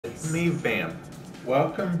Me Vamp.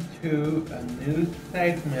 Welcome to a new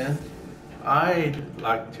segment I'd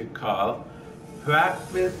like to call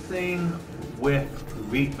Practicing with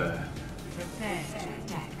Reaper.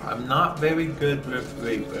 I'm not very good with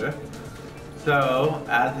Reaper, so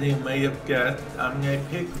as you may have guessed, I'm going to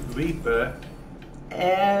pick Reaper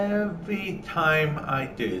every time I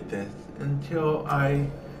do this until I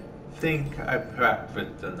think I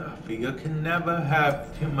practiced enough. You can never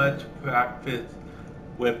have too much practice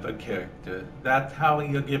with a character. That's how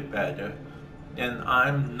you get better. And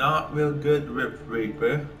I'm not real good with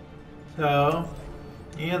Reaper, so,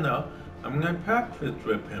 you know, I'm gonna practice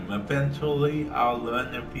with him. Eventually, I'll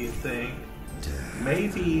learn a few things.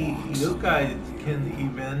 Maybe you guys can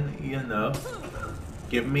even, you know,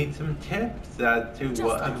 give me some tips as to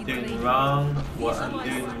what I'm doing wrong, what I'm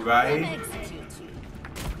doing right.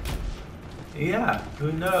 Yeah,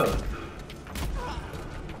 who knows?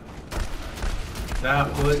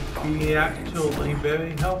 That would be actually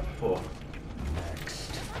very helpful.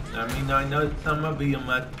 I mean, I know some of you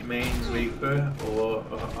must main Reaper or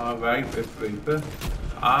are right with Reaper.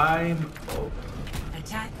 I'm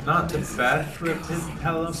not the best with his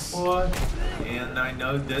teleport, and I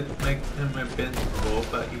know this makes him invincible,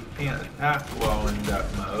 but he can't attack while in that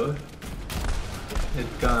mode. His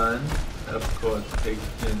gun, of course,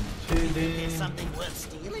 takes in shooting.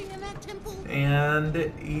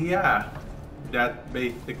 And yeah, that's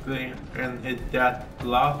basically in his Death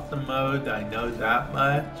Blossom mode, I know that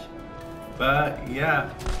much. But yeah,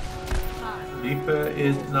 Reaper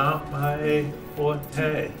is not my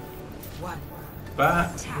forte.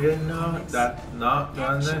 But, you know, that's not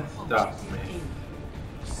gonna stop me.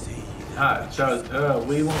 Ah, so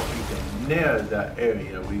we won't even near the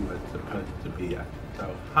area we were supposed to be at.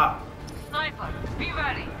 So, ha! Sniper, be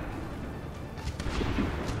ready!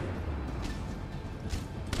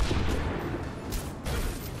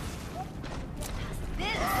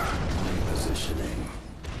 Positioning.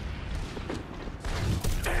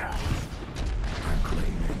 I'm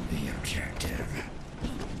claiming the objective.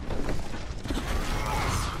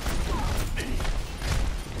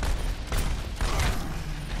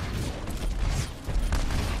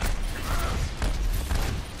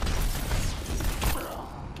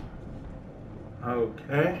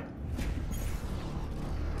 Okay.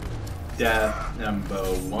 Death number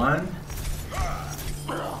 1.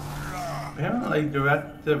 Apparently the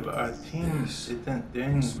rest of our team isn't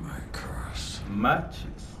doing much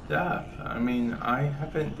stuff. I mean, I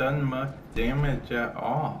haven't done much damage at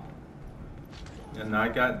all. And I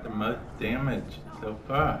got the most damage so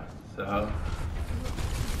far, so...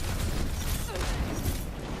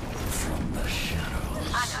 From the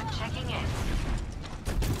shadows. I'm checking in.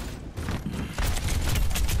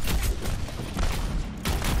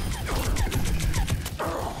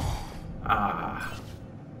 Ah.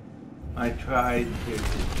 I tried to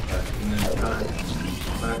but no time.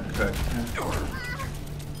 Not correct.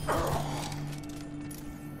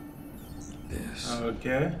 This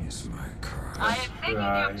Okay. is my cry. I am taking the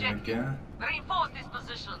Try objective. again. Reinforce this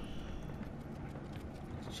position.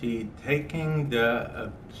 She taking the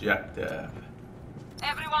objective.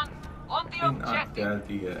 Everyone, on the Not objective.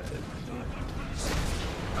 that yet.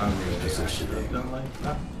 Oh really? I don't like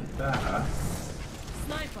that.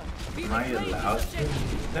 Sniper, be Am I allowed to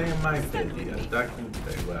say in my videos? I can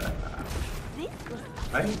say whatever.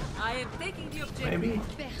 Right? I am taking the objective. Maybe?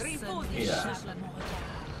 Reinforce this. Yeah.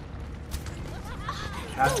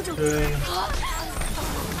 Capturing.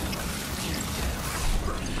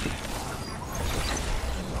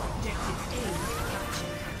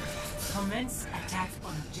 Commence attack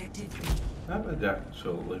on objective B. That was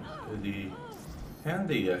actually pretty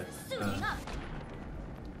handy.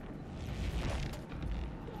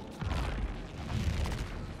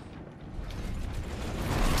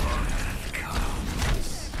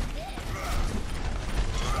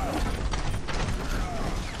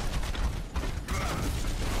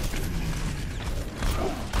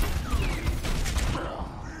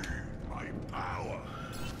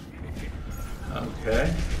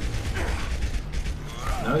 Okay.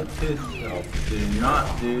 Note to self, do not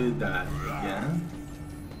do that again.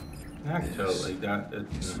 Actually, that Is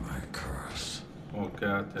didn't my curse. work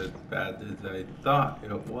out as bad as I thought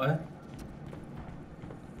it would.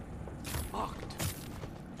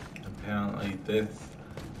 Apparently this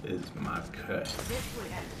is my cut.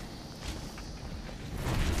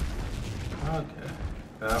 Okay,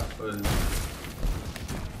 that was...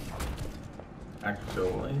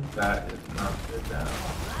 Actually, that is not good now.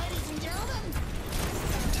 Ladies and gentlemen,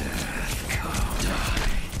 Death come.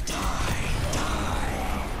 Die.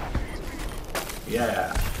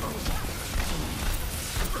 Yeah.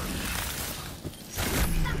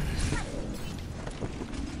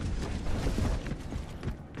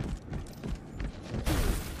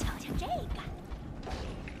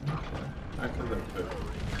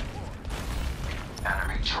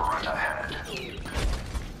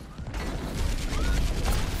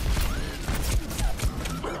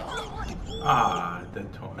 Ah, the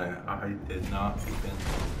torrent. I did not even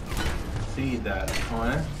see that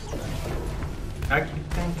torrent. I keep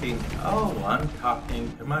thinking, oh, I'm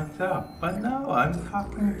talking to myself. But no, I'm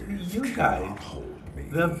talking to you guys,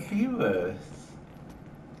 the viewers.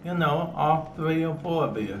 You know, all 3 or 4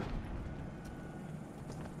 of you.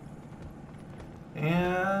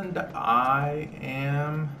 And I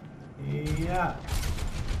am, yeah,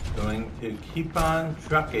 going to keep on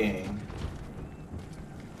trucking.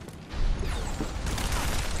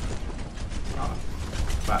 Oh,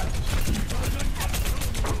 fudge.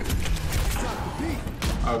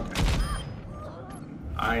 Okay.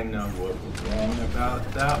 I know what was wrong about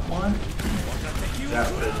that one. That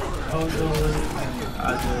was totally and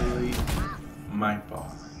utterly my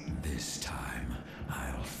fault. This time,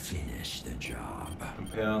 I'll finish the job.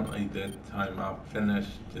 Apparently this time I'll finish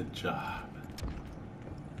the job.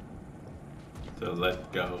 So let's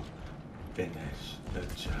go finish the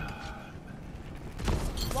job.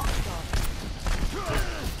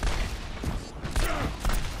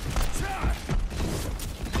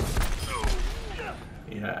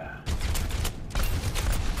 Yeah.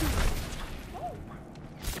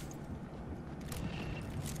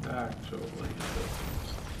 Actually,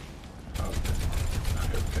 okay.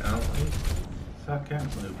 Apparently, second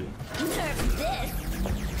movie. Nerve this.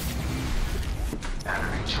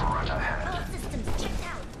 Enemy turret ahead. All systems checked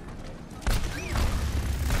out.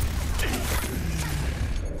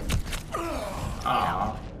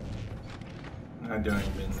 Aw. I don't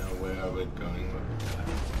even know where I was going with that.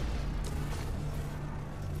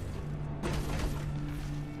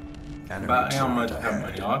 Enemy But I turret almost have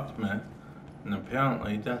ahead. my ultimate, and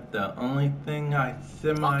apparently that's the only thing I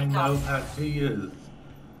semi-know how to use.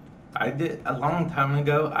 I did, a long time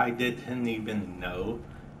ago, I didn't even know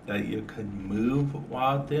that you could move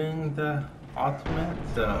while doing the ultimate,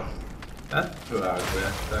 so that's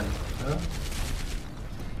progress, I suppose.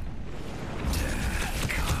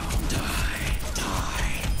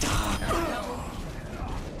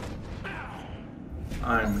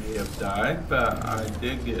 I may have died, but I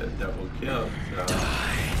did get a double kill, so...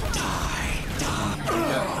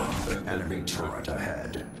 Enemy turret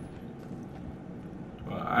ahead.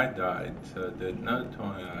 Well, I died, so there's no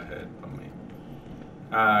tornado ahead for me.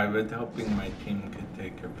 I was hoping my team could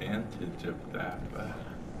take advantage of that, but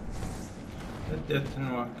it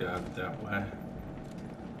didn't work out that way.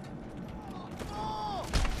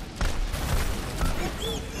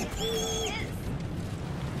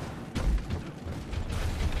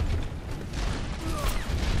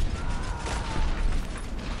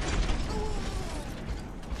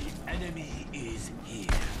 Enemy is here.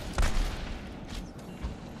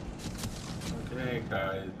 Okay,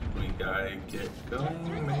 guys, we gotta get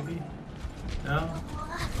going, maybe? No?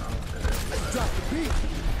 Okay.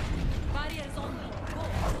 Barriers on me. Go.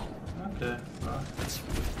 Okay, well,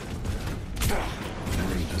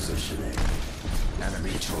 Repositioning.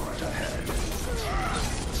 Enemy turret ahead.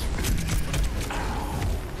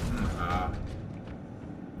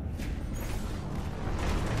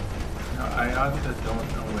 no, I also don't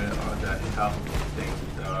know where all the health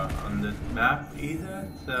things are on this map either,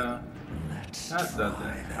 so that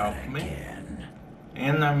doesn't help me.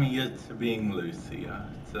 And I'm used to being Lucia,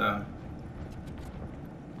 so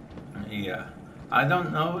yeah. I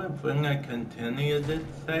don't know if we're gonna continue this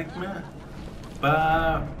segment,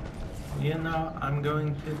 but you know, I'm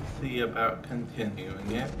going to see about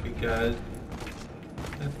continuing it because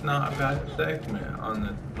it's not a bad segment,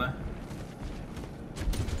 honestly.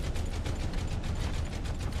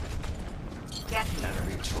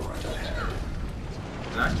 Enemy turret ahead.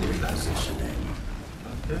 And I do that. Repositioning.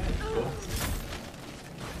 Okay, cool.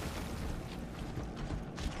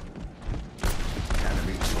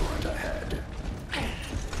 Enemy turret ahead.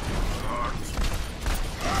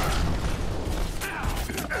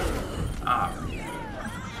 Ah.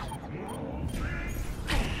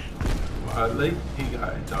 Well, at least he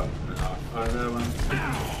got his ultimate off. Although I'm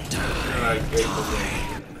sure I gave away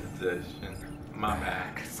his position. My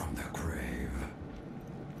bad. From the grave.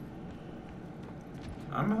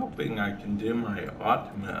 I'm hoping I can do my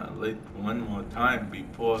ultimate at least one more time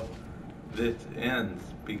before this ends,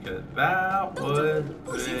 because that was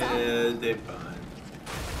pretty fun.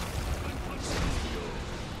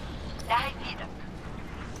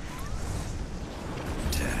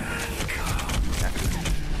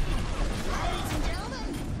 Ladies and gentlemen,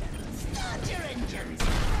 start your engines.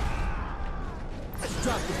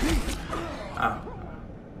 Ah.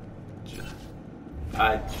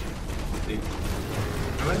 See.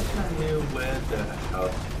 I wish I knew where the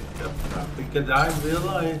health pickups are, because I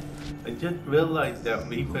just realized that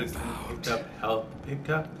Reaper can pick up health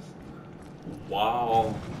pickups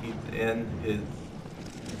while he's in his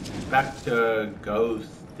Spectre, Ghost,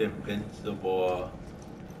 Invincible,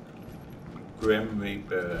 Grim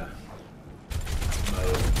Reaper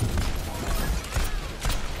mode.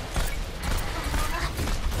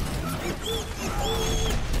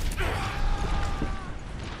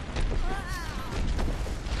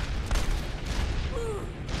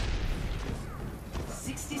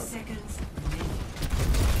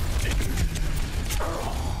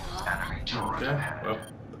 Okay, well,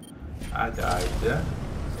 I died there.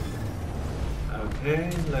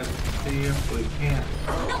 Okay, let's see if we can't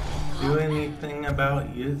do anything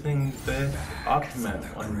about using this ultimate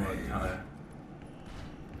one more time.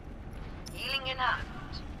 Healing in hand.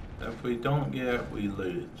 If we don't get it, we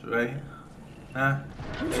lose, right? Huh?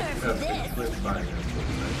 It's perfectly fine.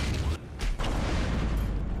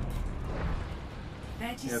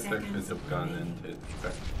 Yes, I could have gone into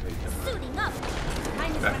spectator. Suiting up.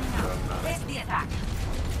 Time is running out. Where's the attack?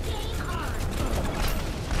 Game on.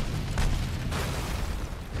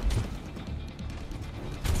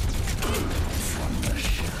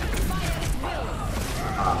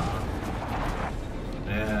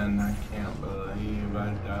 Man, I can't believe I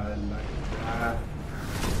died like that.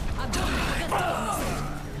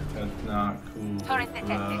 That's not cool.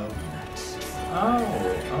 Bro.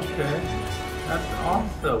 Oh, okay. That's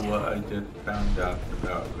also what I just found out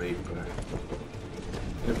about Reaper.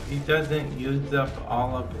 If he doesn't use up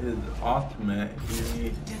all of his ultimate,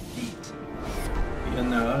 he, you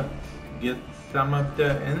know, gets some of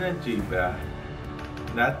the energy back.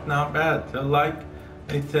 That's not bad. So like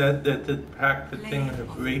I said, that the practicing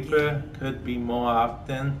with Reaper could be more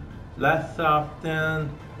often, less often.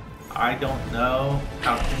 I don't know.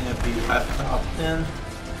 How can it be less often?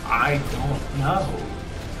 I don't know.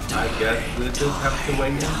 I guess we'll just have to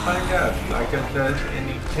wait and find out. Like I said,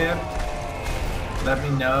 any tips, let me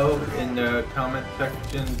know in the comment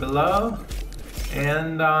section below.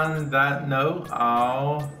 And on that note,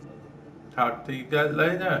 I'll talk to you guys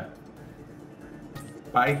later.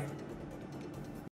 Bye.